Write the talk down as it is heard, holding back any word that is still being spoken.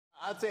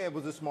I'd say it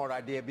was a smart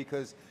idea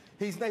because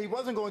he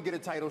wasn't going to get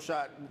a title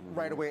shot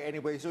right away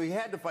anyway, so he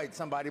had to fight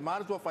somebody.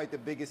 Might as well fight the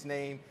biggest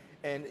name.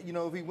 And, you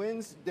know, if he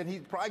wins, then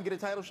he'd probably get a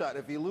title shot.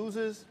 If he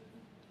loses,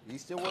 he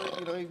still,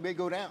 he may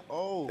go down.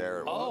 Oh, there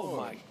it was. Oh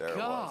my there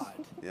God! It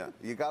was. Yeah,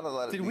 you gotta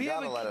let it.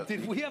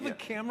 Did we have a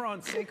camera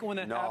on Sanko when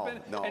that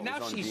happened? No, and now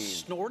she's Dean.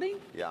 snorting.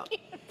 Yeah.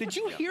 Did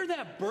you hear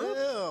that burp?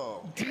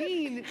 Ew.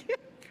 Dean,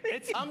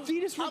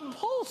 Dean is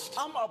repulsed.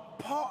 I'm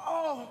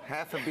appalled.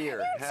 Half a beer.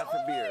 You half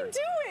told a beer. me to do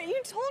it.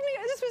 You told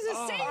me this was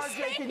a safe RJ,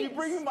 space. can you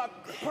bring me my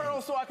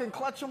pearls so I can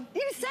clutch them?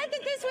 You said that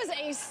this was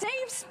a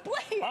safe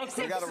place.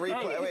 We got a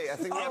replay. Wait, I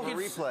think we have a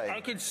replay. I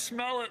can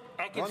smell it.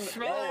 I can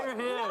smell it over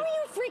No, here.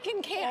 you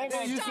freaking can't.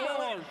 Oh, you Stop.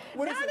 smell it.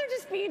 What Now is it? they're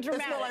just being It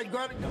dramatic. smells like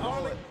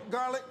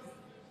garlic.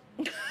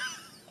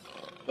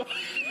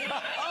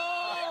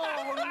 Oh,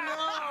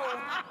 no.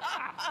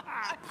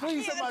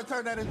 Please, somebody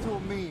turn that into a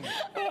meme.